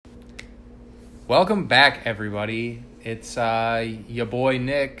Welcome back, everybody. It's your boy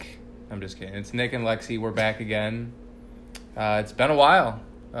Nick. I'm just kidding. It's Nick and Lexi. We're back again. It's been a while.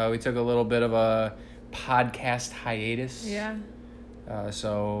 We took a little bit of a podcast hiatus. Yeah.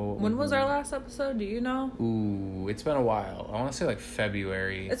 So When was our last episode? Do you know? Ooh, it's been a while. I want to say like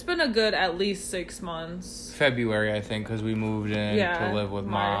February. It's been a good at least 6 months. February, I think, because we moved in to live with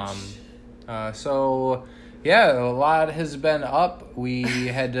March. Mom. Yeah, a lot has been up. We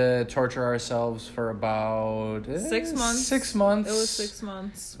had to torture ourselves for about 6 months. 6 months. It was 6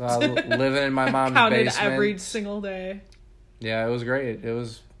 months. Living in my mom's Counted basement. every single day. Yeah, it was great. It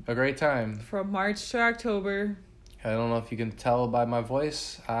was a great time. From March to October. I don't know if you can tell by my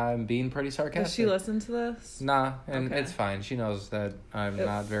voice. I'm being pretty sarcastic. Does she listen to this? Nah, and Okay. it's fine. She knows that I'm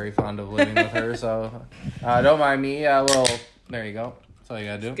not very fond of living with her, so don't mind me. There you go. That's all you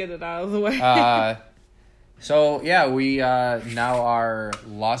gotta do. Just get it out of the way. So yeah, we now are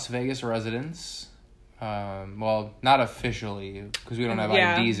Las Vegas residents. Well, not officially because we don't have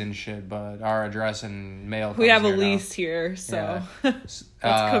IDs and shit, but our address and mail. We have a here now. lease here, so that's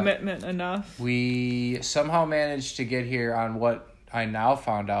commitment enough. We somehow managed to get here on what I now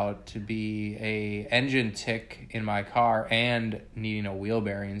found out to be a engine tick in my car and needing a wheel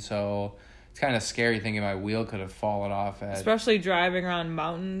bearing. So it's kind of scary thinking my wheel could have fallen off Especially driving around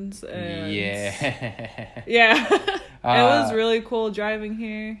mountains. And Yeah. Yeah. It was really cool driving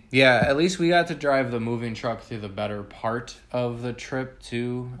here. Yeah, at least we got to drive the moving truck through the better part of the trip,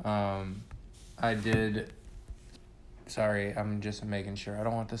 too. I did... Sorry, I'm just making sure. I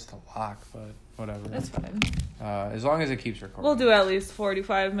don't want this to lock, but whatever. That's fine. As long as it keeps recording. We'll do at least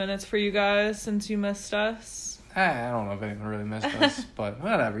 45 minutes for you guys since you missed us. I don't know if anyone really missed us, but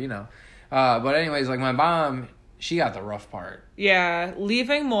whatever, you know. But anyways, like my mom, she got the rough part. Yeah,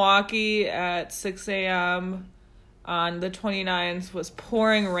 leaving Milwaukee at 6 a.m. on the 29th was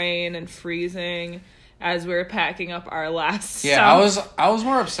pouring rain and freezing as we were packing up our last stuff. I was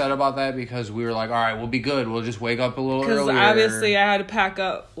more upset about that because we were like, all right, we'll be good. We'll just wake up a little earlier. Because obviously I had to pack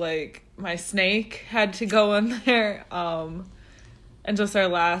up, like, my snake had to go in there. And just our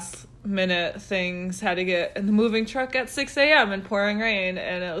last minute things had to get in the moving truck at 6 a.m. in pouring rain.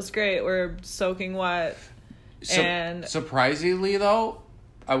 And it was great. We're soaking wet. And surprisingly, though,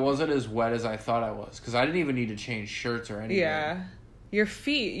 I wasn't as wet as I thought I was because I didn't even need to change shirts or anything. Yeah, your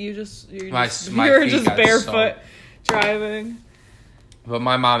feet. You were just feet barefoot driving. But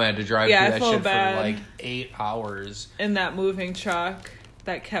my mom had to drive through that shit bad. for like 8 hours In that moving truck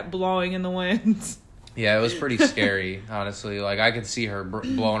that kept blowing in the wind. Yeah, it was pretty scary, honestly. Like I could see her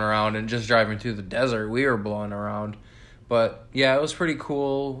blowing around and just driving through the desert. We were blowing around. But, yeah, it was pretty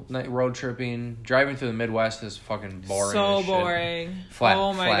cool road tripping. Driving through the Midwest is fucking boring. So boring. Flat.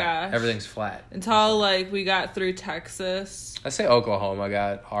 Oh, my gosh. Everything's flat. Until, like, we got through Texas. I say Oklahoma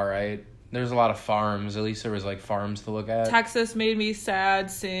got all right. There's a lot of farms. At least there was, like, farms to look at. Texas made me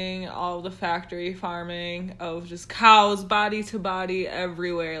sad seeing all the factory farming of just cows body to body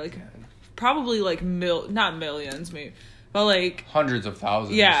everywhere. Like, probably, like, not millions, maybe. But, like... hundreds of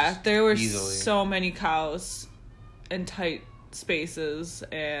thousands. Yeah, there were easily. So many cows in tight spaces,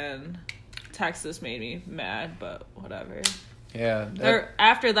 and Texas made me mad, but whatever. Yeah.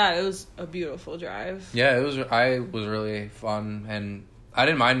 After that, it was a beautiful drive. Yeah, it was. I was really fun, and I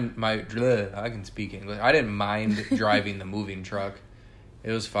didn't mind I can speak English. I didn't mind driving the moving truck.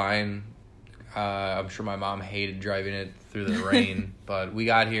 It was fine. I'm sure my mom hated driving it through the rain, but we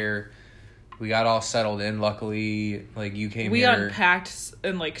got here. We got all settled in. Luckily, like you came here. We unpacked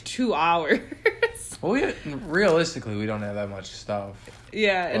in like 2 hours. Well, realistically, we don't have that much stuff.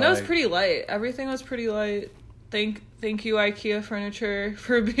 Yeah, and it was pretty light. Everything was pretty light. Thank you, IKEA furniture,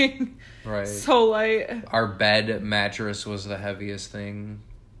 for being so light. Our bed mattress was the heaviest thing.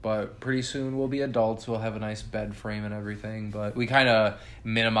 But pretty soon we'll be adults. We'll have a nice bed frame and everything. But we kind of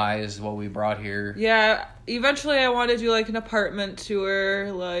minimized what we brought here. Yeah, eventually I want to do like an apartment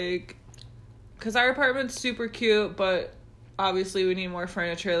tour, like... Because our apartment's super cute, but obviously we need more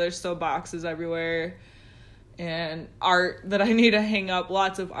furniture. There's still boxes everywhere. And art that I need to hang up.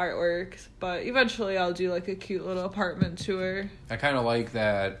 Lots of artwork. But eventually I'll do like a cute little apartment tour. I kind of like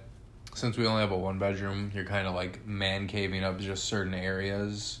that since we only have a one bedroom, you're kind of like man caving up just certain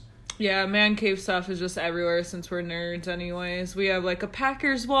areas. Yeah, man cave stuff is just everywhere since we're nerds anyways. We have like a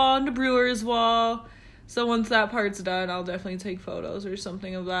Packers wall and a Brewers wall. So once that part's done, I'll definitely take photos or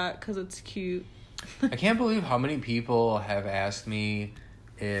something of that because it's cute. I can't believe how many people have asked me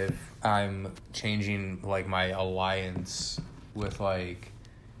if I'm changing, like, my alliance with, like,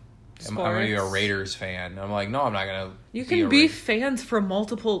 I'm going to be a Raiders fan. I'm like, no, I'm not going to. You can be fans for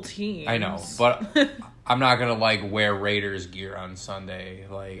multiple teams. I know, but I'm not going to, like, wear Raiders gear on Sunday.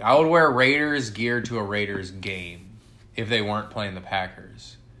 Like, I would wear Raiders gear to a Raiders game if they weren't playing the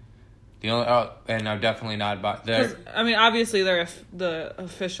Packers. And I'm definitely not... I mean, obviously, they're the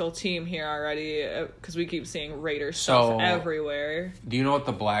official team here already, because we keep seeing Raiders stuff everywhere. Do you know what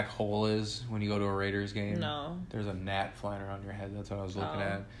the black hole is when you go to a Raiders game? No. There's a gnat flying around your head. That's what I was looking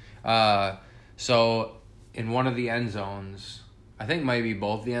at. So, in one of the end zones, I think maybe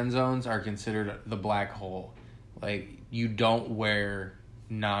both the end zones are considered the black hole. Like, you don't wear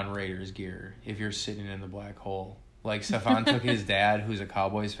non-Raiders gear if you're sitting in the black hole. Like, Stefan took his dad, who's a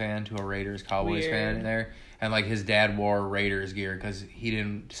Cowboys fan, to a Raiders-Cowboys fan in there. And, like, his dad wore Raiders gear because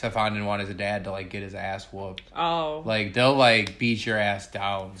Stefan didn't want his dad to, like, get his ass whooped. Oh. Like, they'll, like, beat your ass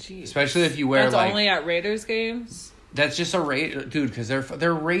down. Jeez. Especially if you wear, That's only at Raiders games? That's just a Raider... Dude, because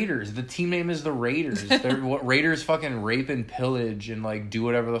they're Raiders. The team name is the Raiders. Raiders fucking rape and pillage and, like, do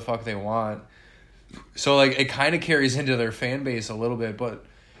whatever the fuck they want. So, like, it kind of carries into their fan base a little bit, but...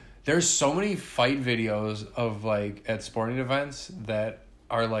 There's so many fight videos of, like, at sporting events that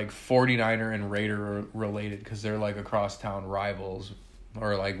are, like, 49er and Raider related because they're, like, across town rivals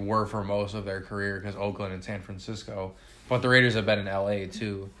or, like, were for most of their career because Oakland and San Francisco. But the Raiders have been in L.A.,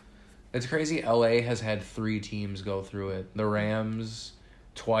 too. It's crazy. L.A. has had 3 teams go through it. The Rams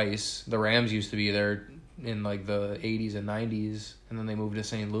twice. The Rams used to be there in, like, the 80s and 90s, and then they moved to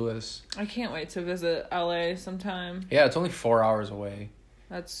St. Louis. I can't wait to visit L.A. sometime. Yeah, it's only 4 hours away.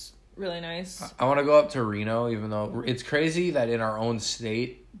 That's really nice. I want to go up to Reno, even though it's crazy that in our own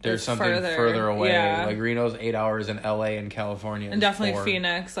state, there's something further away. Yeah. Like, Reno's 8 hours, and LA and California and definitely 4.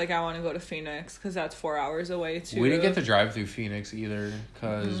 Phoenix. Like, I want to go to Phoenix because that's 4 hours away, too. We didn't get to drive through Phoenix either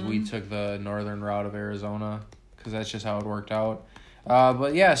because we took the northern route of Arizona because that's just how it worked out.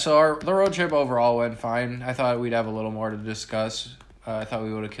 But, yeah, so the road trip overall went fine. I thought we'd have a little more to discuss. I thought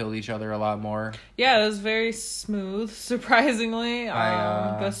we would have killed each other a lot more. Yeah, it was very smooth, surprisingly.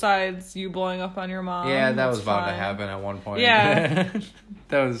 Besides you blowing up on your mom. Yeah, that was about to happen at one point. Yeah.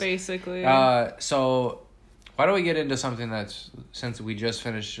 That was... Basically. So, why don't we get into something that's... Since we just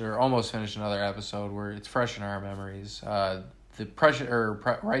finished, or almost finished another episode where it's fresh in our memories. The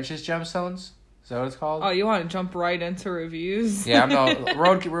Righteous Gemstones? Is that what it's called? Oh, you want to jump right into reviews? Yeah,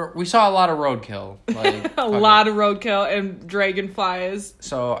 we saw a lot of roadkill. Like, a lot of roadkill and dragonflies.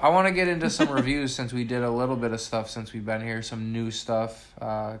 So I want to get into some reviews since we did a little bit of stuff since we've been here. Some new stuff,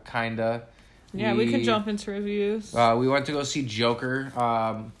 kinda. Yeah, we can jump into reviews. We went to go see Joker.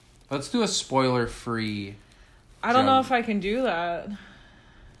 Let's do a spoiler-free. I don't know if I can do that.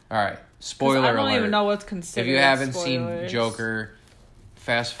 All right, spoiler alert. I don't even know what's considered. If you haven't seen Joker,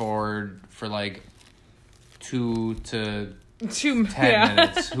 fast forward for like 2 to 10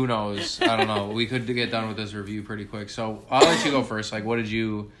 minutes. Who knows? I don't know. We could get done with this review pretty quick. So I'll let you go first. Like, what did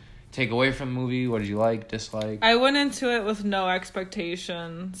you take away from the movie? What did you like, dislike? I went into it with no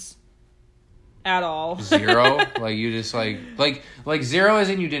expectations at all. 0? Like, you just like 0 as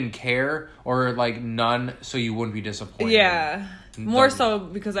in you didn't care, or like none so you wouldn't be disappointed? Yeah. More so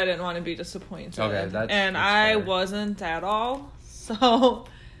because I didn't want to be disappointed. Okay, that's I fair. Wasn't at all. So...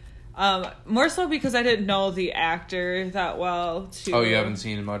 more so because I didn't know the actor that well. Oh, you haven't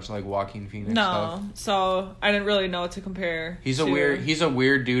seen much like Joaquin Phoenix stuff? So I didn't really know what to compare. He's a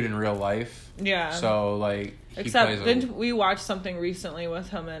weird dude in real life. Yeah. So like, didn't we watch something recently with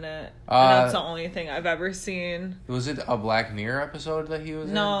him in it? And that's the only thing I've ever seen. Was it a Black Mirror episode that he was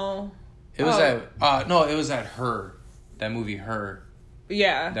in? No. It was it was at Her, that movie Her.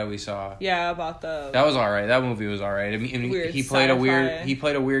 Yeah. That we saw. Yeah, about the... That was alright. That movie was alright. I mean, he played a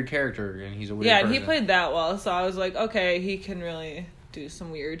weird character, and he's a weird person. And he played that well, so I was like, okay, he can really do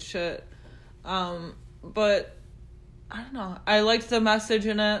some weird shit. But, I don't know. I liked the message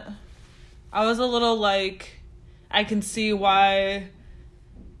in it. I was a little like, I can see why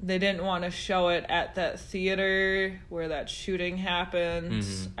they didn't want to show it at that theater where that shooting happened.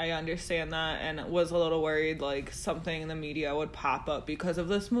 Mm-hmm. I understand that, and was a little worried like something in the media would pop up because of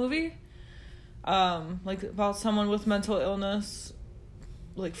this movie, like about someone with mental illness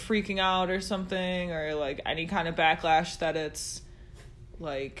like freaking out or something, or like any kind of backlash that it's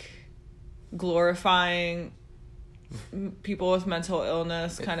like glorifying people with mental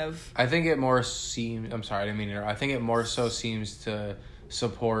illness kind of. I think it more seems, I'm sorry, I didn't mean to, I think it more so seems to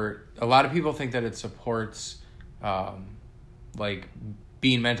support, a lot of people think that it supports like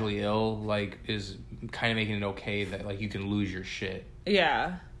being mentally ill, like is kind of making it okay that like you can lose your shit.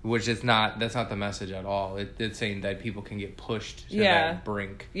 Yeah. Which that's not the message at all. It's saying that people can get pushed to that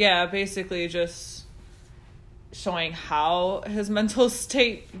brink. Yeah, basically just showing how his mental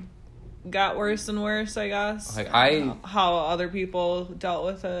state got worse and worse, I guess. Like, how other people dealt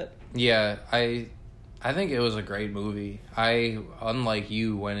with it. Yeah, I think it was a great movie. I, unlike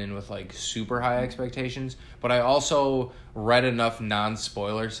you, went in with, like, super high expectations, but I also read enough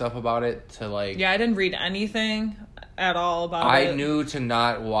non-spoiler stuff about it to, like... Yeah, I didn't read anything at all about it. I knew to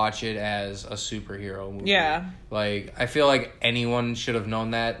not watch it as a superhero movie. Yeah. Like, I feel like anyone should have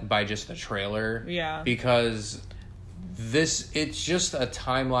known that by just the trailer. Yeah. Because it's just a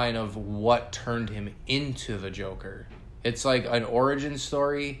timeline of what turned him into the Joker. It's like an origin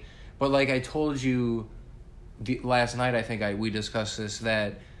story, but like I told you last night, I think we discussed this,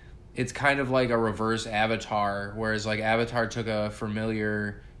 that it's kind of like a reverse Avatar, whereas like Avatar took a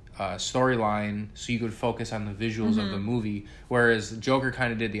familiar storyline so you could focus on the visuals of the movie, whereas Joker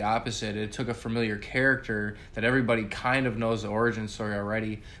kind of did the opposite. It took a familiar character that everybody kind of knows the origin story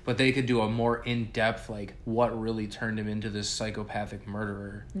already, but they could do a more in-depth, like, what really turned him into this psychopathic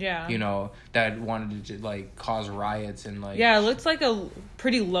murderer. Yeah. You know, that wanted to, like, cause riots and, like... Yeah, it looks like a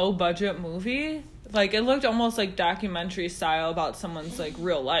pretty low-budget movie. Like, it looked almost like documentary style about someone's, like,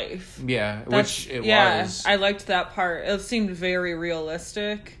 real life. Yeah, which it was. I liked that part. It seemed very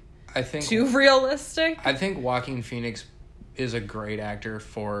realistic. I think too realistic. I think Joaquin Phoenix is a great actor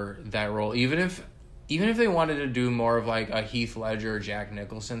for that role. Even if they wanted to do more of like a Heath Ledger or Jack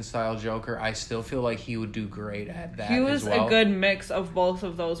Nicholson style Joker, I still feel like he would do great at that. He was as well. a good mix of both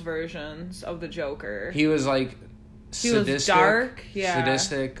of those versions of the Joker. He was like sadistic, was dark,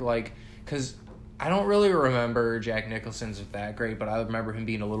 sadistic, like, because I don't really remember Jack Nicholson's that great, but I remember him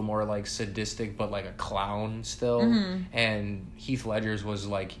being a little more, like, sadistic, but, like, a clown still. Mm-hmm. And Heath Ledger's was,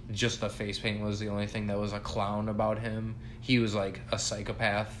 like, just the face paint was the only thing that was a clown about him. He was, like, a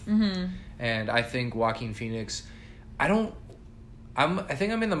psychopath. Mm-hmm. And I think Joaquin Phoenix, I think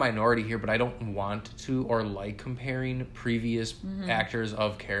I'm in the minority here, but I don't want to or like comparing previous actors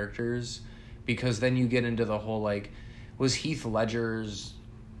of characters, because then you get into the whole, like, was Heath Ledger's...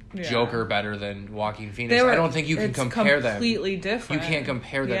 Joker better than Joaquin Phoenix? I don't think you can compare them. Completely different. You can't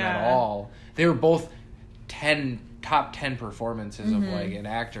compare them at all. They were both top 10 performances of like an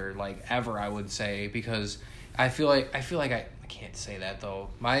actor, like, ever, I would say, because I feel like I can't say that though.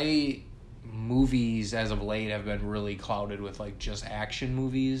 My movies as of late have been really clouded with like just action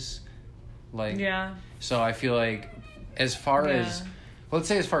movies. Like, so I feel like as far as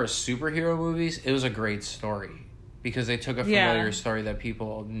superhero movies, it was a great story. Because they took a familiar story that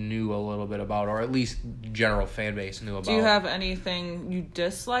people knew a little bit about, or at least general fan base knew about. Do you have anything you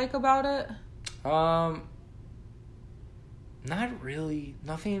dislike about it? Not really.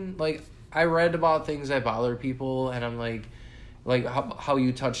 Nothing. Like, I read about things that bother people, and I'm like how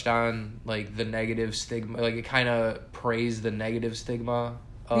you touched on, like, the negative stigma. Like, it kind of praised the negative stigma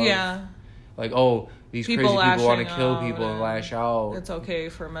of, like, oh, these crazy people want to kill people and lash out. It's okay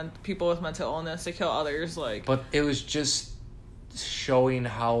for people with mental illness to kill others, like. But it was just showing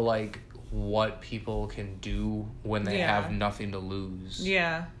how, like, what people can do when they have nothing to lose.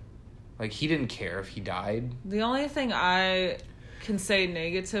 Yeah. Like, he didn't care if he died. The only thing I can say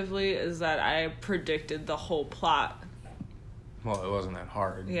negatively is that I predicted the whole plot. Well, it wasn't that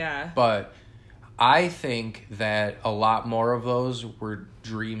hard. Yeah. But I think that a lot more of those were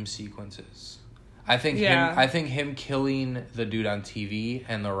dream sequences. I think him killing the dude on TV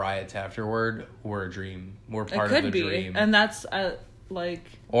and the riots afterward were a dream. Were part of the dream. And that's like,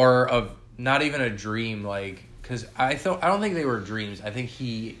 or of not even a dream, like, because I don't think they were dreams. I think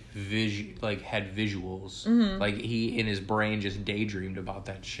he had visuals. Mm-hmm. Like, he in his brain just daydreamed about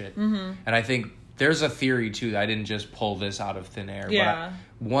that shit. Mm-hmm. And I think there's a theory too. I didn't just pull this out of thin air. Yeah.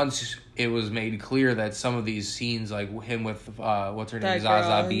 But once it was made clear that some of these scenes, like him with what's her name,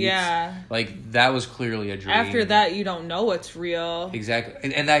 Zaza Beetz, like, that was clearly a dream. After that, you don't know it's real.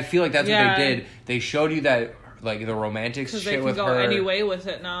 Exactly, and I feel like that's what they did. They showed you that, like, the romantic shit with her. Because they can go any way with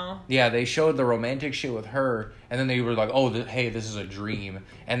it now. Yeah, they showed the romantic shit with her, and then they were like, "Oh, hey, this is a dream."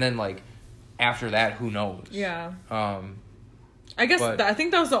 And then, like, after that, who knows? Yeah. I guess I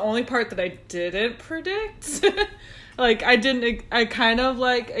think that was the only part that I didn't predict. Like, I kind of,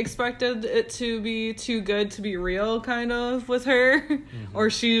 like, expected it to be too good to be real, kind of, with her. Mm-hmm.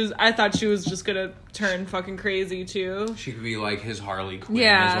 Or I thought she was just gonna turn fucking crazy, too. She could be, like, his Harley Quinn,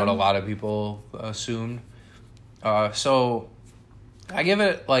 is what a lot of people assumed. So, I give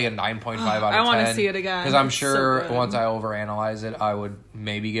it, like, a 9.5 out of 10. I want to see it again. Because I'm sure once I overanalyze it, I would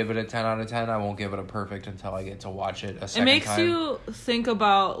maybe give it a 10 out of 10. I won't give it a perfect until I get to watch it a second time. It makes you think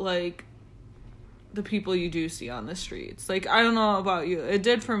about, like, the people you do see on the streets. Like, I don't know about you. It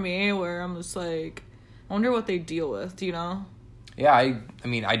did for me, where I'm just like, I wonder what they deal with, do you know? Yeah, I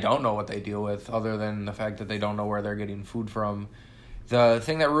mean, I don't know what they deal with, other than the fact that they don't know where they're getting food from. The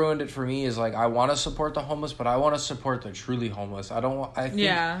thing that ruined it for me is, like, I want to support the homeless, but I want to support the truly homeless. I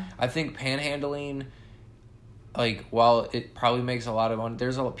think panhandling, like, while it probably makes a lot of money,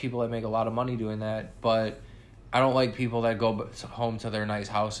 there's people that make a lot of money doing that, but I don't like people that go home to their nice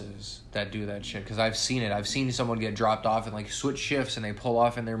houses that do that shit, because I've seen it. I've seen someone get dropped off and, like, switch shifts, and they pull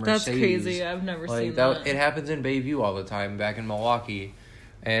off in their Mercedes. That's crazy. I've never seen that. It happens in Bayview all the time, back in Milwaukee.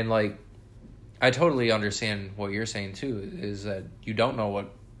 And, like, I totally understand what you're saying, too, is that you don't know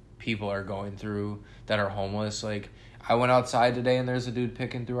what people are going through that are homeless. Like, I went outside today, and there's a dude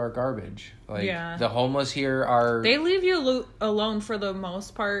picking through our garbage. Like, the homeless here are... They leave you alone for the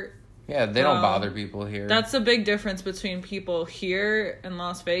most part. Yeah, they don't bother people here. That's a big difference between people here in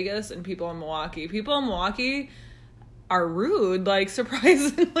Las Vegas and people in Milwaukee. People in Milwaukee are rude, like,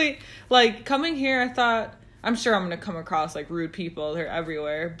 surprisingly. Like, coming here, I thought... I'm sure I'm going to come across, like, rude people. They're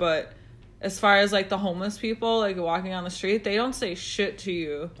everywhere, but... As far as, like, the homeless people, like, walking on the street, they don't say shit to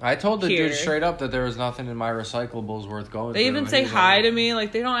you. I told the dude straight up that there was nothing in my recyclables worth going They even say hi to me.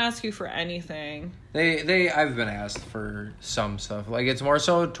 Like, they don't ask you for anything. I've been asked for some stuff. Like, it's more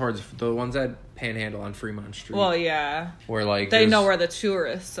so towards the ones that panhandle on Fremont Street. Well, yeah. Where, like... They know where the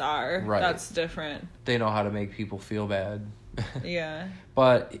tourists are. Right. That's different. They know how to make people feel bad. Yeah.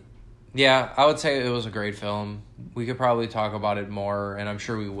 But... Yeah, I would say it was a great film. We could probably talk about it more, and I'm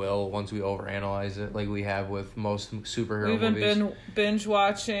sure we will once we overanalyze it, like we have with most superhero movies. We've been binge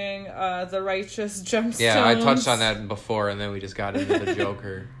watching The Righteous Gemstones. Yeah, I touched on that before, and then we just got into the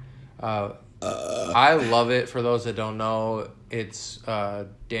Joker. I love it. For those that don't know, it's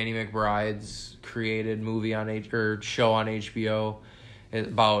Danny McBride's created movie show on HBO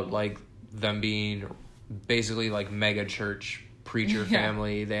about, like, them being basically like mega church preacher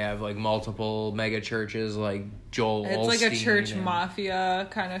family. They have, like, multiple mega churches, like Joel Osteen. It's like a church mafia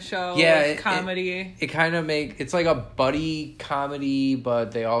kind of show. Yeah, comedy. It kind of it's like a buddy comedy,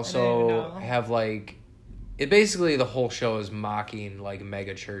 but they also have, like, it basically, the whole show is mocking, like,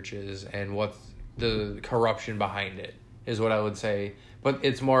 mega churches and what's the corruption behind it, is what I would say. But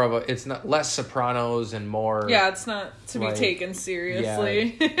it's more of it's not less Sopranos and more... Yeah, it's not to be taken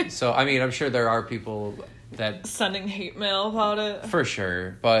seriously. Yeah. So, I mean, I'm sure there are people that... Sending hate mail about it. For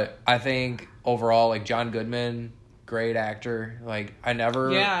sure. But I think overall, like, John Goodman, great actor. Like, I never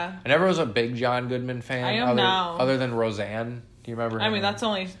was a big John Goodman fan. I am now. Other than Roseanne. Do you remember him? I mean, that's the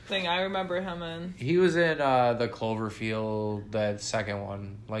only thing I remember him in. He was in the Cloverfield, that second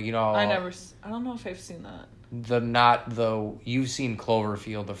one. Like, you know... I don't know if I've seen that. You've seen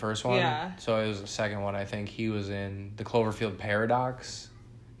Cloverfield, the first one? Yeah. So it was the second one, I think. He was in the Cloverfield Paradox.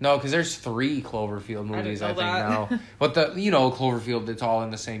 No, because there's 3 Cloverfield movies, I think, now. But Cloverfield, it's all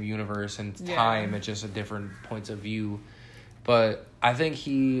in the same universe and time. It's just a different points of view. But I think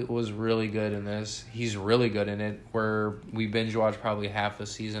he was really good in this. He's really good in it, where we binge watched probably half the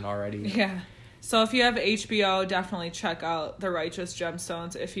season already. Yeah. So if you have HBO, definitely check out The Righteous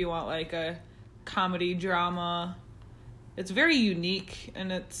Gemstones if you want, like, a comedy drama. It's very unique,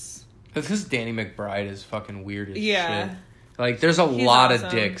 and it's because Danny McBride is fucking weird as shit. Yeah. Like, there's a lot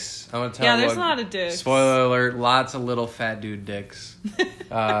of dicks. I'm gonna tell you. Yeah, there's a lot of dicks. Spoiler alert, lots of little fat dude dicks.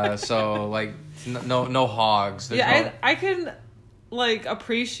 So, like, no hogs. I can, like,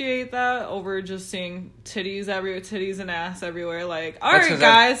 appreciate that over just seeing titties and ass everywhere. Like, all right,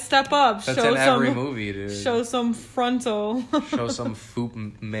 guys, step up. That's in every movie, dude. Show some frontal. Show some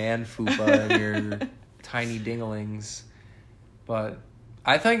man fupa in your tiny dinglings. But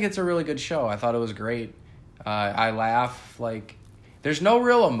I think it's a really good show. I thought it was great. I laugh, like, there's no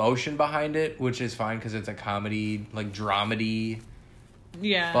real emotion behind it, which is fine because it's a comedy, like, dramedy.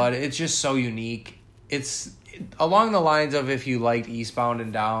 Yeah. But it's just so unique. It's along the lines of, if you liked Eastbound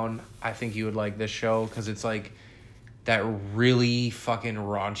and Down, I think you would like this show, because it's, like, that really fucking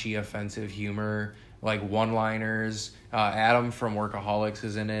raunchy, offensive humor, like, one-liners. Adam from Workaholics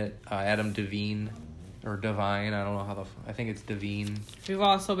is in it. Adam Devine. Or Divine, I don't know I think it's Devine. We've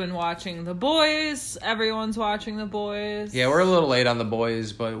also been watching The Boys. Everyone's watching The Boys. Yeah, we're a little late on The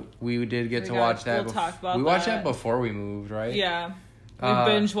Boys, but we did get to watch that. We'll talk about we watched that before we moved, right? Yeah. We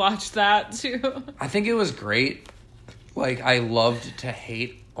binge watched that, too. I think it was great. Like, I loved to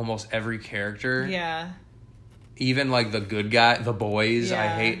hate almost every character. Yeah. Even, like, the good guy, the boys. Yeah.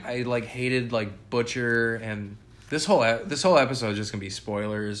 I hated, like, Butcher, and this whole episode is just gonna be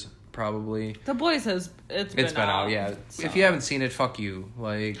spoilers. Probably. The Boys it's been out. Yeah. So. If you haven't seen it, fuck you.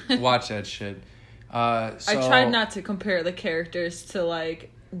 Like, watch that shit. I tried not to compare the characters to,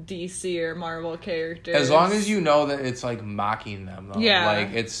 like, DC or Marvel characters. As long as you know that it's, like, mocking them, though. Yeah. Like,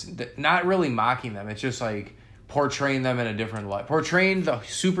 it's not really mocking them. It's just, like, portraying them in a different light. Portraying the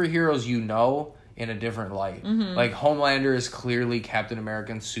superheroes you know in a different light. Like Homelander is clearly Captain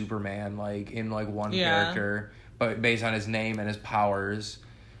America and Superman, like in like one character, but based on his name and his powers,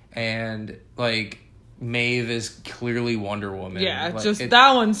 and like Maeve is clearly Wonder Woman. Yeah, like, just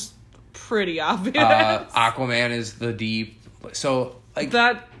that one's pretty obvious. Aquaman is the Deep. So like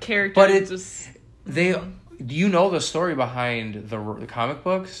that character, but it just they. Do you know the story behind the comic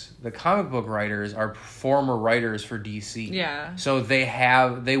books? The comic book writers are former writers for DC. Yeah. So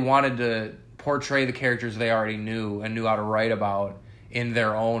they wanted to portray the characters they already knew and knew how to write about in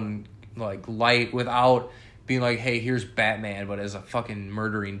their own like light without being like, hey, here's Batman, but as a fucking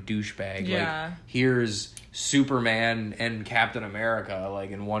murdering douchebag. Yeah. Like, here's Superman and Captain America, like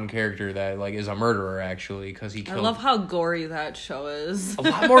in one character that like is a murderer actually because he killed. I love how gory that show is. A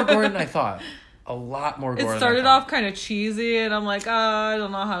lot more gory than I thought. A lot more gore. It started off kind of cheesy, and I'm like, I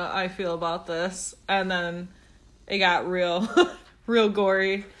don't know how I feel about this. And then it got real, real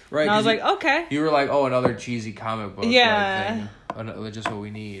gory. Right. And I was like, okay. You were like, oh, another cheesy comic book. Yeah. Thing. Just what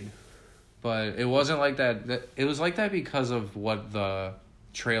we need. But it wasn't like that. It was like that because of what the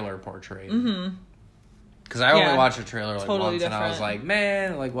trailer portrayed. Mm-hmm. Because I only watched the trailer like totally once, different. And I was like,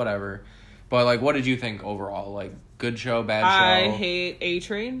 man, like whatever. But like, what did you think overall? Like, good show, bad show? I hate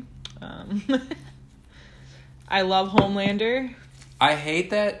A-Train. I love Homelander. I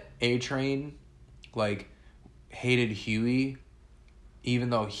hate that A-Train, like, hated Huey, even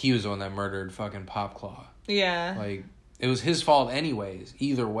though he was the one that murdered fucking Popclaw. Yeah. Like, it was his fault anyways,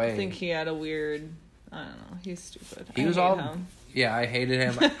 either way. I think he had a weird, I don't know, he's stupid. He was all, him. Yeah, I hated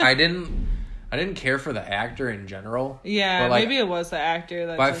him. I didn't care for the actor in general. Yeah, like, maybe it was the actor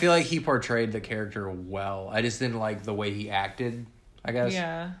that But I feel like he portrayed the character well. I just didn't like the way he acted, I guess.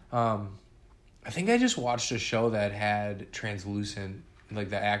 Yeah. I think I just watched a show that had Translucent,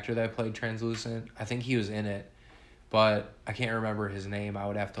 like the actor that played Translucent. I think he was in it, but I can't remember his name. I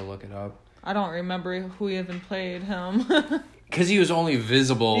would have to look it up. I don't remember who even played him. Because he was only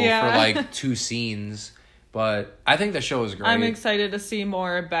visible for like 2 scenes. But I think the show is great. I'm excited to see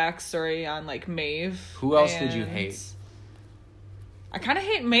more backstory on like Maeve. Who else did you hate? I kind of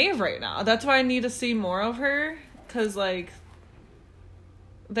hate Maeve right now. That's why I need to see more of her. Because like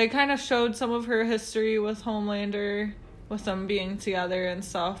they kind of showed some of her history with Homelander, with them being together and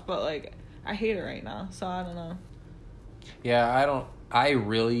stuff. But like I hate her right now. So I don't know. Yeah,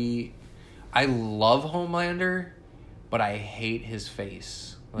 I love Homelander, but I hate his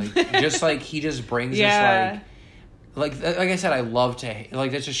face. Like, just like he just brings this like I said, I love to hate.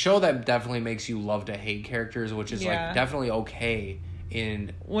 Like, it's a show that definitely makes you love to hate characters, which is like definitely okay.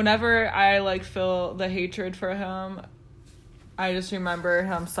 Whenever I like feel the hatred for him, I just remember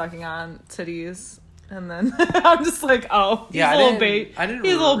him sucking on titties. And then I'm just like, oh, he's a little baby.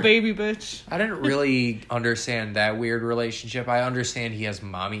 He's a little baby bitch. I didn't really understand that weird relationship. I understand he has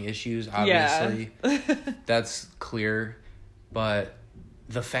mommy issues, obviously. Yeah. That's clear. But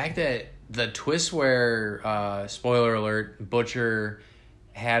the fact that the twist where, spoiler alert, Butcher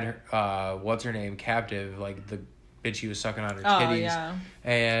had, what's her name, captive, like the bitch he was sucking on her titties. Yeah.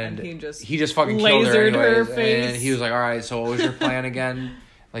 And he just fucking killed her anyways. Her face. And he was like, all right, so what was your plan again?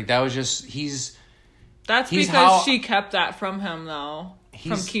 Like, that was just, That's because she kept that from him, though.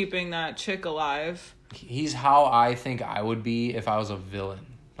 From keeping that chick alive. He's how I think I would be if I was a villain.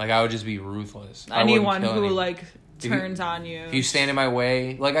 Like, I would just be ruthless. Anyone who, like, turns on you. If you stand in my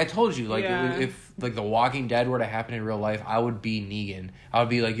way. Like, I told you, like, if, like, The Walking Dead were to happen in real life, I would be Negan. I would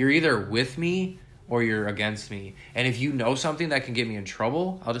be like, you're either with me or you're against me. And if you know something that can get me in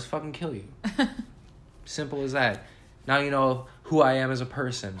trouble, I'll just fucking kill you. Simple as that. Now you know who I am as a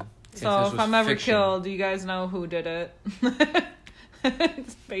person. So if I'm ever killed, you guys know who did it.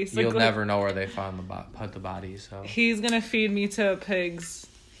 Basically, you'll never know where they found put the body. So he's gonna feed me to pigs.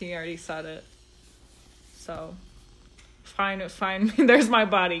 He already said it. So find me. There's my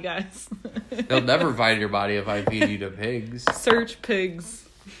body, guys. They'll never find your body if I feed you to pigs. Search pigs.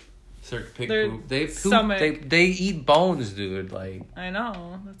 Search pig poop. They poop. They eat bones, dude. Like, I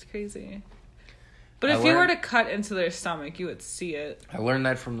know, that's crazy. But if you were to cut into their stomach, you would see it. I learned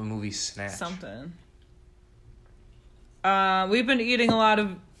that from the movie Snatch. Something. We've been eating a lot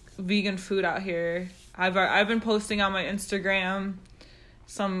of vegan food out here. I've been posting on my Instagram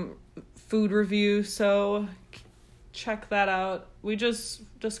some food reviews, so check that out. We just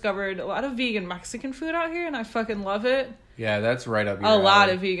discovered a lot of vegan Mexican food out here, and I fucking love it. Yeah, that's right up your alley. A lot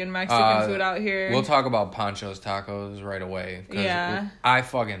of vegan Mexican food out here. We'll talk about Pancho's Tacos right away. Yeah. I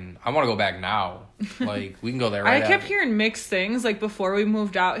want to go back now. Like, we can go there right I kept hearing mixed things. Like, before we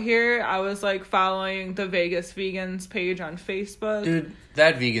moved out here, I was, like, following the Vegas Vegans page on Facebook. Dude,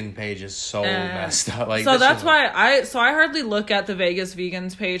 That vegan page is so messed up. Like, so that's why I hardly look at the Vegas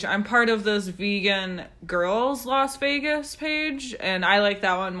vegans page. I'm part of this vegan girls Las Vegas page, and I like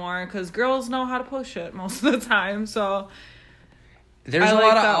that one more because girls know how to post shit most of the time. So there's a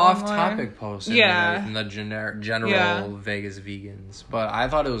lot of off-topic posts in the general Vegas vegans, but I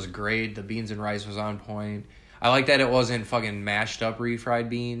thought it was great. The beans and rice was on point. I like that it wasn't fucking mashed up refried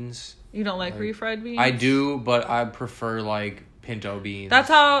beans. You don't like refried beans? I do, but I prefer like pinto beans. That's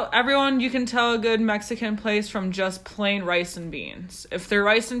how you can tell a good Mexican place from just plain rice and beans. If their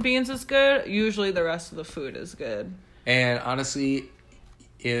rice and beans is good, usually the rest of the food is good. And honestly,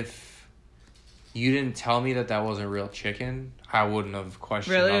 if you didn't tell me that wasn't real chicken, I wouldn't have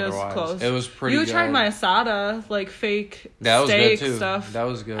questioned otherwise. It was close. It was pretty good. You tried my asada, like fake that was steak good too. Stuff. That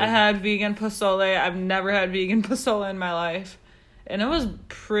was good. I had vegan pozole. I've never had vegan pozole in my life. And it was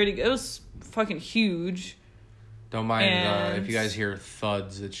pretty good. It was fucking huge. Don't mind if you guys hear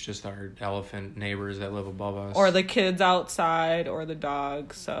thuds. It's just our elephant neighbors that live above us. Or the kids outside, or the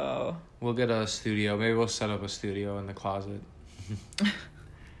dogs, so... We'll get a studio. Maybe we'll set up a studio in the closet.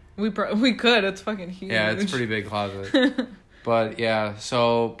 We could. It's fucking huge. Yeah, it's a pretty big closet. But, yeah,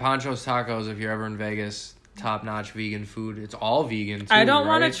 so Pancho's Tacos, if you're ever in Vegas, top-notch vegan food. It's all vegan, too, I don't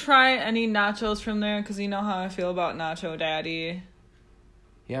want to try any nachos from there, because you know how I feel about Nacho Daddy.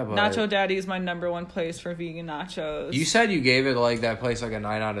 Yeah, but Nacho Daddy is my number one place for vegan nachos. You said you gave it like that place like a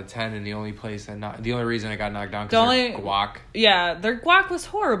 9 out of 10, and the only reason it got knocked down because their guac. Yeah, their guac was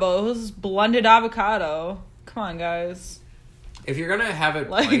horrible. It was blended avocado. Come on, guys. If you're gonna have it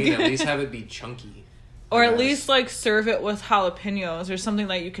plain, at least have it be chunky. Or at least like serve it with jalapenos or something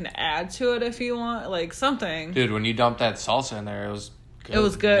that you can add to it if you want, like something. Dude, when you dumped that salsa in there, it was good. It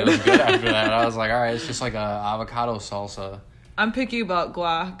was good. It was good after that. I was like, all right, it's just like a avocado salsa. I'm picky about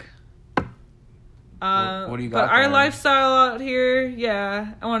guac. What do you got? But our lifestyle out here,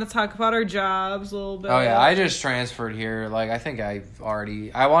 yeah. I want to talk about our jobs a little bit. Oh yeah, I just transferred here. Like I think I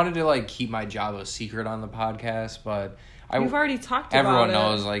wanted to like keep my job a secret on the podcast, but you've already talked about it. Everyone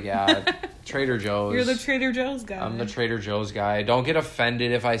knows, like, yeah, Trader Joe's. You're the Trader Joe's guy. I'm the Trader Joe's guy. Don't get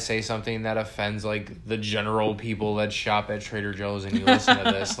offended if I say something that offends like the general people that shop at Trader Joe's and you listen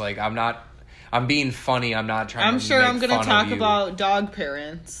to this. Like I'm being funny. I'm not trying to make fun of you. I'm sure I'm going to talk about dog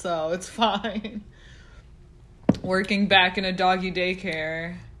parents, so it's fine. Working back in a doggy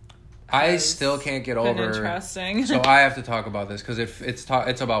daycare. I still can't get over. Interesting. So I have to talk about this because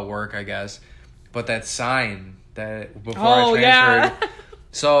it's about work, I guess. But that sign that before I transferred. Yeah.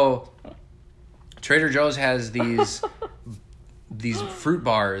 So Trader Joe's has these fruit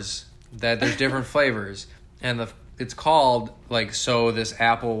bars that there's different flavors, and it's called like so this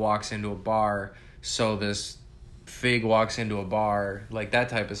apple walks into a bar, so this fig walks into a bar, like that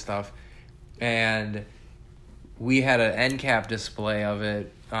type of stuff. And we had an end cap display of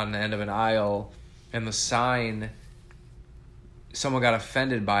it on the end of an aisle, and the sign, someone got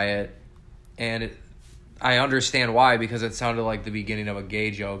offended by it, and I understand why, because it sounded like the beginning of a gay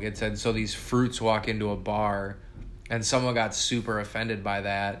joke. It said, so these fruits walk into a bar, and someone got super offended by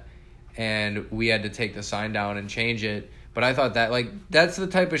that, and we had to take the sign down and change it. But I thought that, like, that's the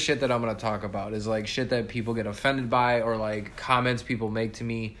type of shit that I'm going to talk about, is, like, shit that people get offended by, or, like, comments people make to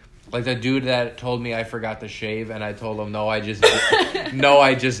me. Like, the dude that told me I forgot to shave, and I told him, no, I just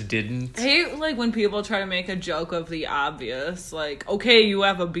didn't. I hate, like, when people try to make a joke of the obvious. Like, okay, you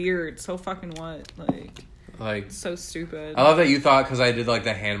have a beard, so fucking what? Like, so stupid. I love that you thought, because I did, like,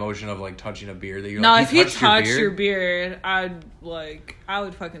 the hand motion of, like, touching a beard. That you're no, like, if you touched your beard, I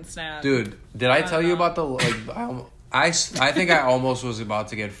would fucking snap. Dude, did I tell you about the, like, I think I almost was about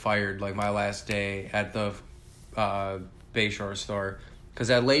to get fired, like, my last day at the Bayshore store. Because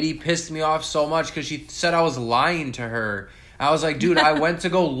that lady pissed me off so much because she said I was lying to her. I was like, dude, I went to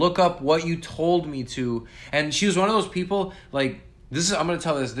go look up what you told me to. And she was one of those people, like, I'm going to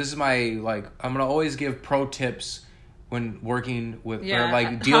tell this is my, like, I'm going to always give pro tips when working with, or,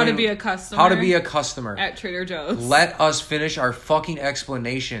 like, dealing. How to be a customer. How to be a customer. At Trader Joe's. Let us finish our fucking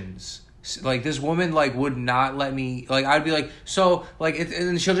explanations. Like, this woman, like, would not let me, like, I'd be like, so, like,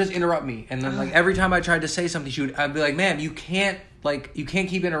 and she'll just interrupt me. And then, like, every time I tried to say something, I'd be like, ma'am, you can't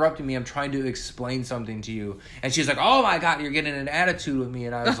keep interrupting me. I'm trying to explain something to you. And she's like, oh my God, you're getting an attitude with me.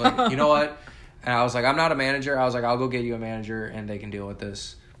 And I was like, you know what? And I was like, I'm not a manager. I was like, I'll go get you a manager and they can deal with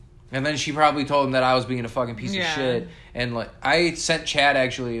this. And then she probably told him that I was being a fucking piece of shit. And, like, I sent Chad,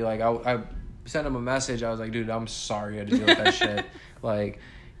 actually, like, I sent him a message. I was like, dude, I'm sorry I had to deal with that shit. Like,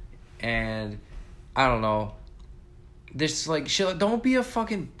 and I don't know. This, like, shit, don't be a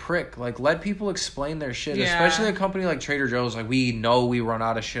fucking prick. Like, let people explain their shit. Yeah. Especially a company like Trader Joe's. Like, we know we run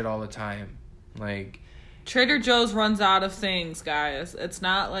out of shit all the time. Like, Trader Joe's runs out of things, guys. It's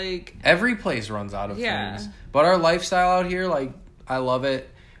not like... Every place runs out of things. But our lifestyle out here, like, I love it.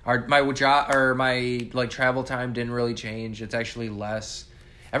 My job or my like travel time didn't really change. It's actually less.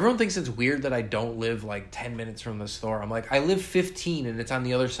 Everyone thinks it's weird that I don't live like 10 minutes from the store. I'm like, I live 15 and it's on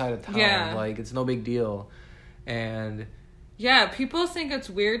the other side of town. Yeah. Like, it's no big deal. And yeah, people think it's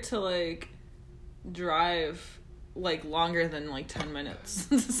weird to like drive like longer than like 10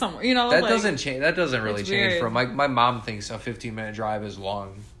 minutes somewhere, you know? That like, doesn't change. That doesn't really change. Weird. From my mom thinks a 15-minute drive is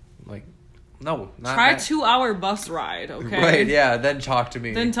long. Like, no, not try that. 2-hour bus ride, okay? Right, yeah, then talk to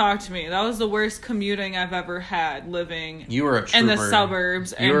me. That was the worst commuting I've ever had, living You were a trooper. in the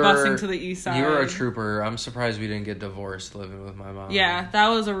suburbs and busing to the east side. You were a trooper. I'm surprised we didn't get divorced living with my mom. Yeah, that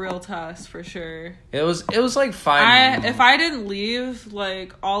was a real test for sure. It was like fine. If I didn't leave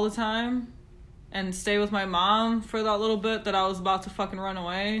like all the time and stay with my mom for that little bit that I was about to fucking run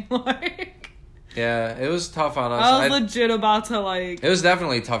away, like... Yeah, it was tough on us. I was legit about to, like... It was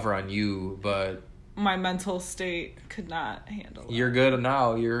definitely tougher on you, but... My mental state could not handle it. You're good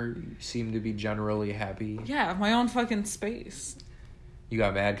now. You seem to be generally happy. Yeah, my own fucking space. You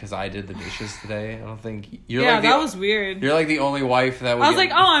got mad because I did the dishes today? I don't think... You're yeah, like that was weird. You're like the only wife that would I was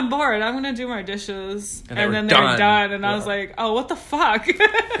like, oh, I'm bored. I'm going to do my dishes. And then they were done. And I was like, oh, what the fuck?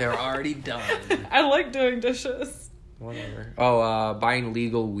 They were already done. I like doing dishes. Whatever. Oh, buying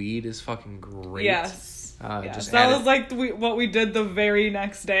legal weed is fucking great. Yes. Just that was like what we did the very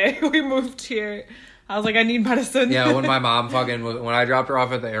next day we moved here. I was like, I need medicine. Yeah, when my mom when I dropped her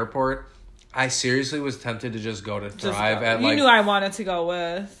off at the airport, I seriously was tempted to just go to Thrive at You knew I wanted to go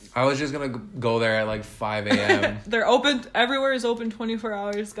with. I was just going to go there at like 5 a.m. They're open. Everywhere is open 24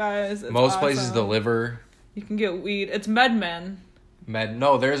 hours, guys. It's Most awesome. places deliver. You can get weed. It's MedMen.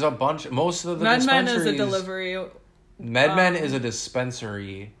 No, there's a bunch. Most of the MedMen dispensaries... is a delivery. MedMen is a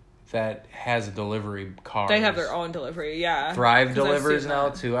dispensary that has delivery cars. They have their own delivery, yeah. Thrive delivers now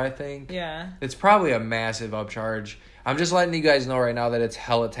too, I think. Yeah. It's probably a massive upcharge. I'm just letting you guys know right now that it's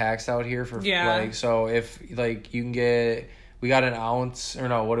hella taxed out here for like, so if like you can get, we got an ounce or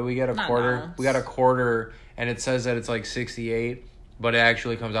no, what do we get? Not Quarter? We got a quarter and it says that it's like 68. But it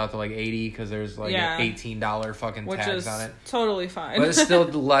actually comes out to like 80 because there's like an $18 fucking tax on it. Totally fine. But it's still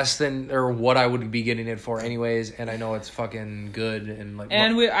less than or what I would be getting it for anyways, and I know it's fucking good and like.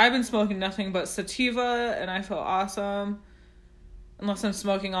 And I've been smoking nothing but sativa, and I feel awesome. Unless I'm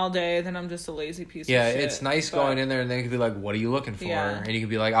smoking all day, then I'm just a lazy piece of shit. Yeah, it's nice going in there and they could be like, "What are you looking for?" And you could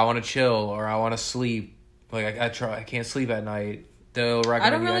be like, "I want to chill" or "I want to sleep." Like I can't sleep at night. They'll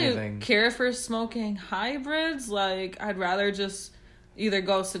recommend you anything. I don't really care for smoking hybrids. Like I'd rather just either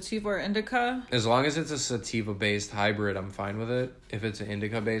go sativa or indica. As long as it's a sativa-based hybrid, I'm fine with it. If it's an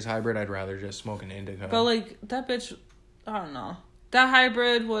indica-based hybrid, I'd rather just smoke an indica. But, like, that bitch, I don't know. That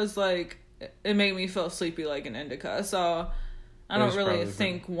hybrid was, like, it made me feel sleepy like an indica. So, I don't really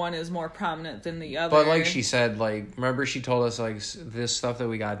think one is more prominent than the other. But, like she said, like, remember she told us, like, this stuff that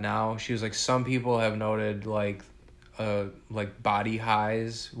we got now? She was like, some people have noted, like body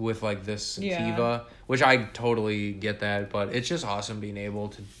highs with like this sativa, which I totally get that, but it's just awesome being able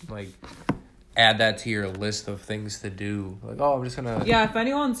to like add that to your list of things to do. Like, oh, I'm just gonna if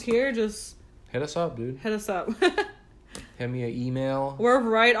anyone's here, just hit us up, dude. Hit us up. Hit me an email. We're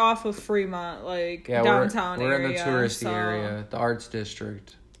right off of Fremont, like downtown we're area. We're in the touristy area, the arts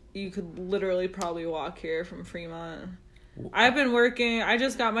district. You could literally probably walk here from Fremont. I've been working. I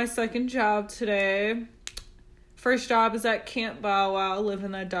just got my second job today. First job is at Camp Bow Wow,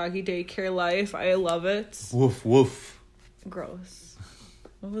 living that doggy daycare life. I love it. Woof, woof. Gross.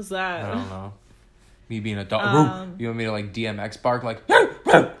 What was that? I don't know. Me being a dog. You want me to like DMX bark like...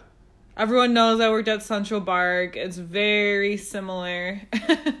 Everyone knows I worked at Central Park. It's very similar.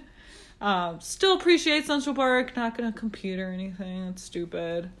 Still appreciate Central Park. Not gonna compete or anything. That's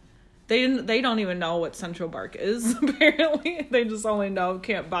stupid. They don't even know what Central Park is, apparently. They just only know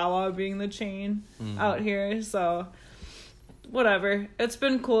Camp Bow Wow being the chain out here. So, whatever. It's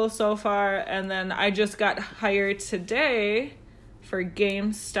been cool so far. And then I just got hired today for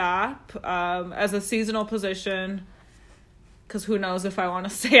GameStop as a seasonal position. Because who knows if I want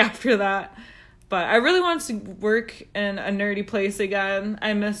to stay after that. But I really want to work in a nerdy place again.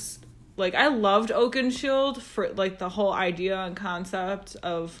 I loved Oakenshield for, like, the whole idea and concept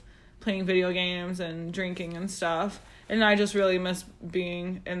of playing video games and drinking and stuff. And I just really miss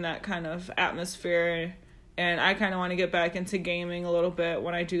being in that kind of atmosphere. And I kind of want to get back into gaming a little bit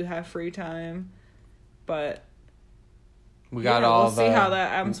when I do have free time. But we'll see how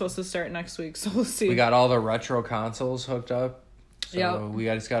that... I'm supposed to start next week, so we'll see. We got all the retro consoles hooked up. So we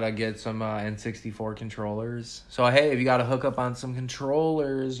just got to get some N64 controllers. So, hey, if you got to hook up on some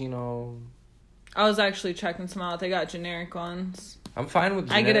controllers, you know... I was actually checking some out. They got generic ones. I'm fine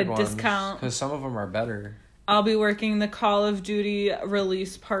with I generic get a discount. because some of them are better. I'll be working the Call of Duty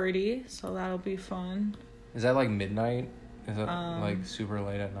release party, so that'll be fun. Is that like midnight? Is that like super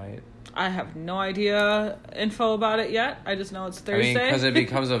late at night? I have no idea info about it yet. I just know it's Thursday. I mean, because it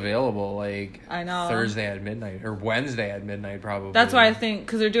becomes available like I know. Thursday at midnight or Wednesday at midnight probably. That's why I think,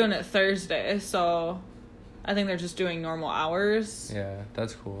 because they're doing it Thursday, so I think they're just doing normal hours. Yeah,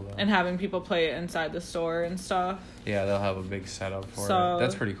 that's cool though. And having people play it inside the store and stuff. Yeah, they'll have a big setup for So, it.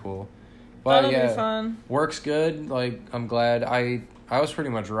 That's pretty cool. But that'll yeah, be fun. Work's good. Like, I'm glad. I was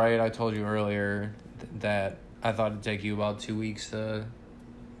pretty much right. I told you earlier that I thought it'd take you about 2 weeks to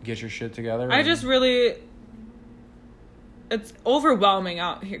get your shit together. I just really... It's overwhelming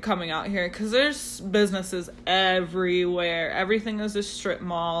out here, coming out here, because there's businesses everywhere. Everything is a strip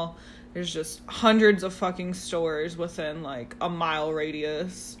mall. There's just hundreds of fucking stores within, like, a mile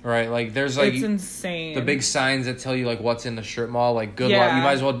radius. Right, like, there's, like... It's insane. The big signs that tell you, like, what's in the strip mall. Like, good Yeah. luck. You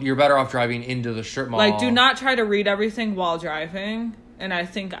might as well... You're better off driving into the strip mall. Like, do not try to read everything while driving. And I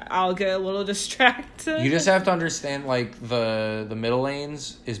think I'll get a little distracted. You just have to understand, like, the middle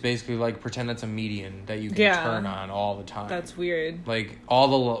lanes is basically, like, pretend it's a median that you can turn on all the time. That's weird. Like,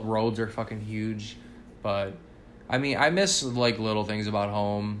 all the roads are fucking huge. But, I mean, I miss, like, little things about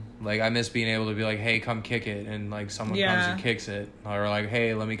home. Like, I miss being able to be like, hey, come kick it. And, like, someone comes and kicks it. Or, like,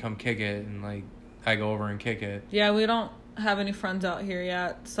 hey, let me come kick it. And, like, I go over and kick it. Yeah, we don't have any friends out here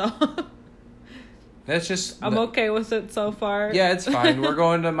yet, so... That's just... I'm okay with it so far. Yeah, it's fine. We're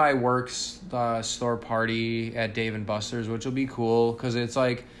going to my work's store party at Dave & Buster's, which will be cool because it's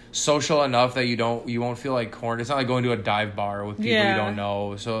like social enough that you won't feel like cornered. It's not like going to a dive bar with people you don't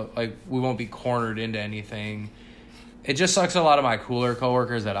know. So like we won't be cornered into anything. It just sucks. A lot of my cooler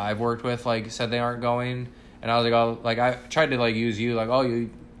coworkers that I've worked with like said they aren't going, and I was like, oh, like I tried to like use you like, oh,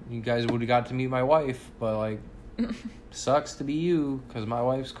 you guys would have got to meet my wife, but like sucks to be you because my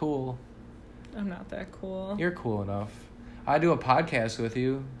wife's cool. I'm not that cool. You're cool enough. I do a podcast with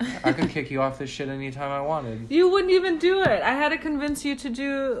you. I could kick you off this shit anytime I wanted. You wouldn't even do it. I had to convince you to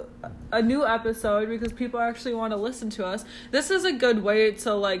do a new episode because people actually want to listen to us. This is a good way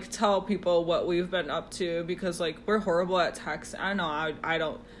to, like, tell people what we've been up to because, like, we're horrible at text. I know I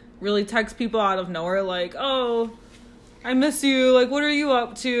don't really text people out of nowhere like, oh, I miss you. Like, what are you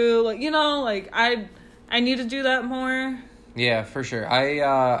up to? Like, you know, like, I need to do that more. Yeah, for sure.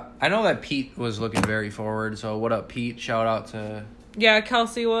 I know that Pete was looking very forward, so what up, Pete? Shout out to... Yeah,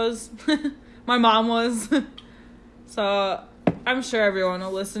 Kelsey was. My mom was. So, I'm sure everyone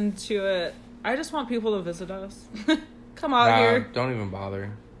will listen to it. I just want people to visit us. Come out here. Don't even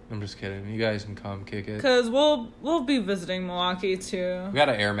bother. I'm just kidding. You guys can come kick it. Because we'll be visiting Milwaukee, too. We got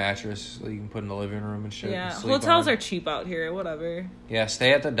an air mattress that you can put in the living room and shit. Yeah, and sleep hotels on. are cheap out here, whatever. Yeah,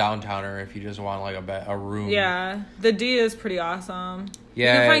 stay at the Downtowner if you just want, like, a room. Yeah, the D is pretty awesome.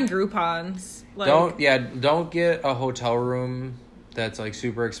 Yeah. You can find Groupons. Like, Don't get a hotel room that's, like,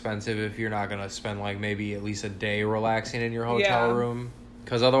 super expensive if you're not going to spend, like, maybe at least a day relaxing in your hotel room.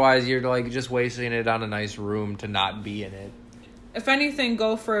 Because otherwise you're, like, just wasting it on a nice room to not be in it. If anything,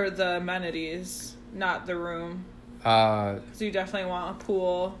 go for the amenities, not the room. So you definitely want a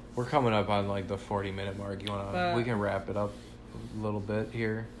pool. We're coming up on like the 40-minute mark. We can wrap it up a little bit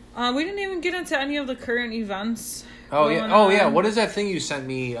here. We didn't even get into any of the current events. Yeah. What is that thing you sent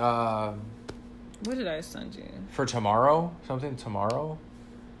me? What did I send you? For tomorrow? Something tomorrow?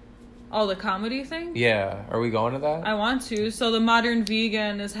 Oh, the comedy thing? Yeah. Are we going to that? I want to. So the Modern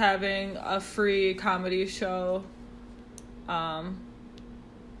Vegan is having a free comedy show.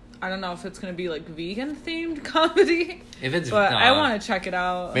 I don't know if it's going to be, like, vegan-themed comedy. If it's but I want to check it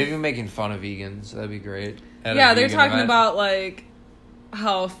out. Maybe making fun of vegans. That'd be great. Yeah, they're talking about, like,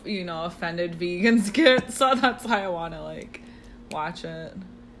 how, offended vegans get. So that's why I want to, like, watch it.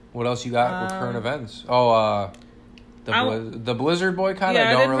 What else you got with current events? Oh, the Blizzard boycott? Yeah,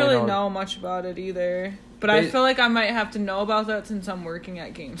 I didn't really know much about it either. But I feel like I might have to know about that since I'm working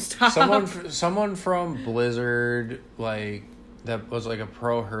at GameStop. Someone from Blizzard, like, that was like a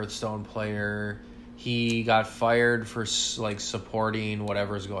pro Hearthstone player, he got fired for like supporting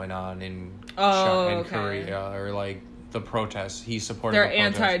whatever's going on in Korea, or like the protests. He supported their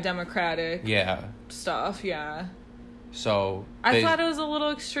anti-democratic stuff. Yeah. So I thought it was a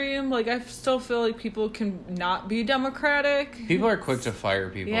little extreme. Like, I still feel like people can not be democratic. People are quick to fire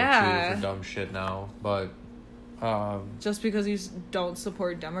people too for dumb shit now, but just because you don't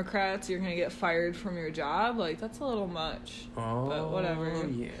support Democrats, you're gonna get fired from your job. Like, that's a little much. But whatever.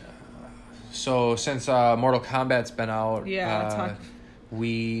 Yeah. So since Mortal Kombat's been out,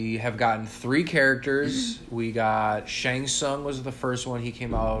 We have gotten 3 characters. We got Shang Tsung was the first one. He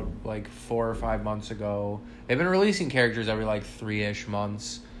came out like 4 or 5 months ago. They've been releasing characters every like 3-ish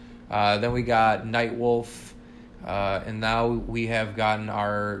months. Then we got Nightwolf. And now we have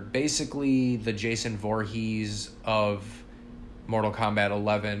gotten basically the Jason Voorhees of Mortal Kombat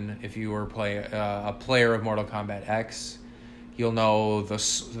 11. If you were a player of Mortal Kombat X, you'll know the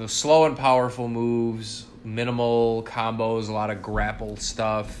slow and powerful moves, minimal combos, a lot of grapple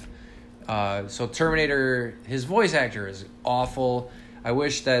stuff. So Terminator, his voice actor is awful. I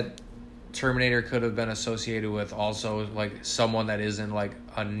wish that Terminator could have been associated with also like someone that isn't like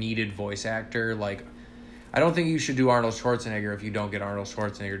a needed voice actor. Like, I don't think you should do Arnold Schwarzenegger if you don't get Arnold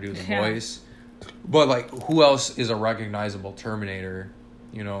Schwarzenegger to do the voice. But like, who else is a recognizable Terminator?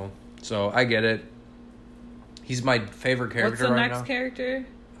 You know, so I get it. He's my favorite character right now. What's the next character?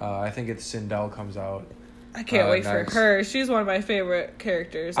 I think it's Sindel comes out. I can't wait for her. She's one of my favorite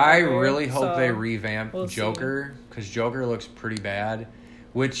characters. I really hope they revamp Joker, because Joker looks pretty bad.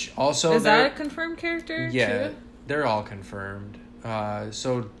 Which also... Is that a confirmed character? Yeah, too? They're all confirmed.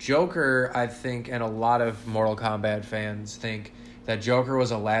 So Joker, I think, and a lot of Mortal Kombat fans think that Joker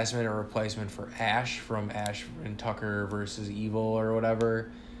was a last-minute replacement for Ash from Ash and Tucker versus Evil or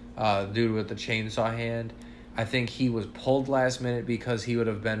whatever. Dude with the chainsaw hand. I think he was pulled last minute because he would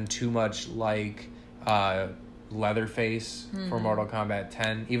have been too much like Leatherface for Mortal Kombat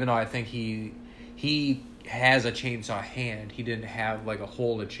 10. Even though I think he has a chainsaw hand, he didn't have like a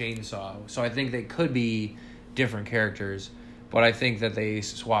hold a chainsaw. So I think they could be different characters. But I think that they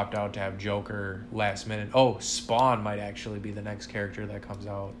swapped out to have Joker last minute. Oh, Spawn might actually be the next character that comes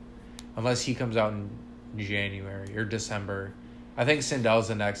out. Unless he comes out in January or December. I think Sindel's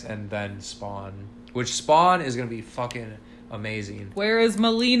the next, and then Spawn. Which Spawn is going to be fucking amazing. Where is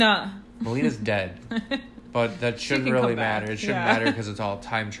Melina? Melina's dead. But that shouldn't really matter. It shouldn't matter because it's all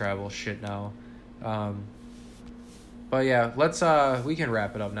time travel shit now. But yeah, let's we can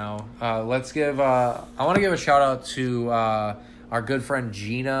wrap it up now. Let's give I want to give a shout out to our good friend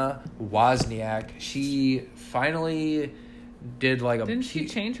Gina Wozniak. She finally did like a... Didn't she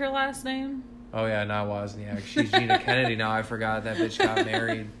change her last name? Oh yeah, not Wozniak. She's Gina Kennedy now. I forgot that bitch got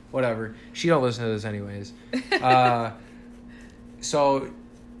married. Whatever. She don't listen to this anyways. So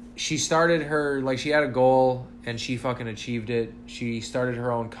she started her, like, she had a goal and she fucking achieved it. She started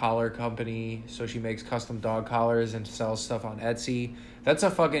her own collar company, so she makes custom dog collars and sells stuff on Etsy. That's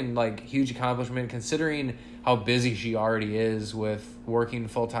a fucking, like, huge accomplishment considering how busy she already is with working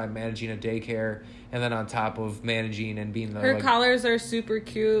full-time, managing a daycare, and then on top of managing and being the... Her like, collars are super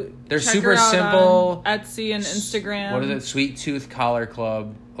cute. They're Check super her out simple. On Etsy and Instagram. What is it? Sweet Tooth Collar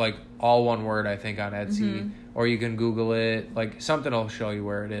Club. Like, all one word, I think, on Etsy. Mm-hmm. Or you can Google it. Like, something will show you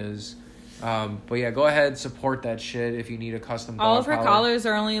where it is. But yeah, go ahead, support that shit if you need a custom dog All of her collar. collars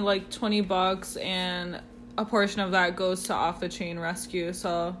are only like $20, and a portion of that goes to Off the Chain Rescue.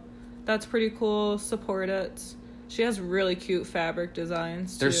 So that's pretty cool. Support it. She has really cute fabric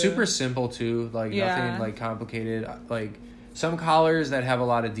designs, too. They're super simple, too. Like, nothing, like, complicated. Like, some collars that have a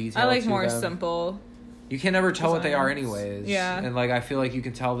lot of detail I like to more them. Simple. You can never tell designs. what they are anyways. Yeah. And, like, I feel like you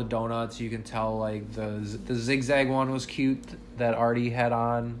can tell the donuts. You can tell, like, the zigzag one was cute that Artie had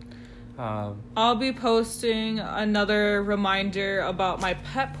on. I'll be posting another reminder about my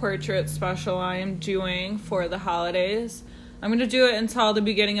pet portrait special I am doing for the holidays. I'm going to do it until the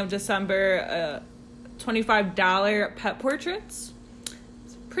beginning of December. $25 pet portraits.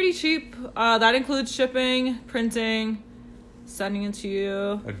 It's pretty cheap. That includes shipping, printing, sending it to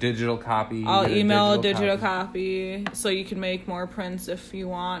you. A digital copy. I'll email a digital copy so you can make more prints if you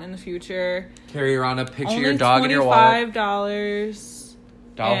want in the future. Carry around a picture of your dog in your wallet. $25.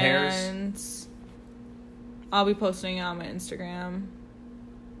 Doll hairs. And I'll be posting it on my Instagram.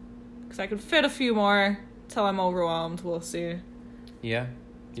 Because I could fit a few more till I'm overwhelmed. We'll see. Yeah.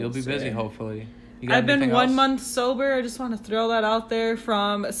 You'll be busy, hopefully. I've been 1 month sober. I just want to throw that out there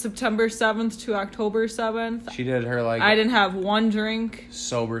from September 7th to October 7th. She did her, like... I didn't have one drink.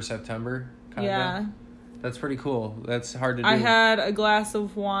 Sober September, kind of. Yeah. That's pretty cool. That's hard to do. I had a glass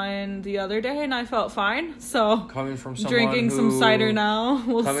of wine the other day and I felt fine. So, coming from someone drinking some cider now.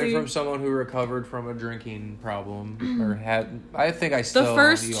 We'll coming see. From someone who recovered from a drinking problem or had... I think I still... The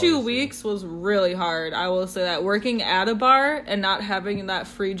first 2 weeks was really hard. I will say that. Working at a bar and not having that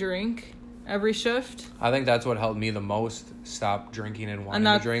free drink every shift. I think that's what helped me the most stop drinking and wanting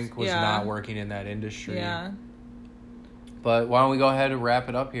to drink was not working in that industry. Yeah. But why don't we go ahead and wrap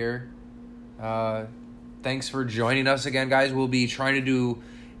it up here. Thanks for joining us again, guys. We'll be trying to do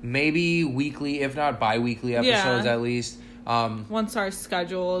maybe weekly, if not bi-weekly episodes at least. Once our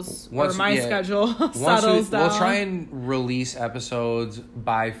schedules Once- or my yeah. schedule Once settles down. we'll try and release episodes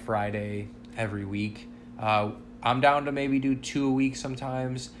by Friday every week. I'm down to maybe do 2 a week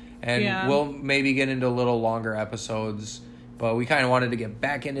sometimes, and Yeah. we'll maybe get into a little longer episodes. But we kind of wanted to get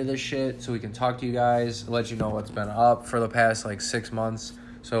back into this shit so we can talk to you guys, let you know what's been up for the past 6 months.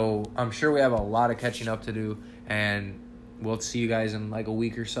 So I'm sure we have a lot of catching up to do, and we'll see you guys in a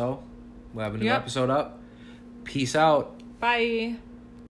week or so. We'll have a new Yep. episode up. Peace out. Bye.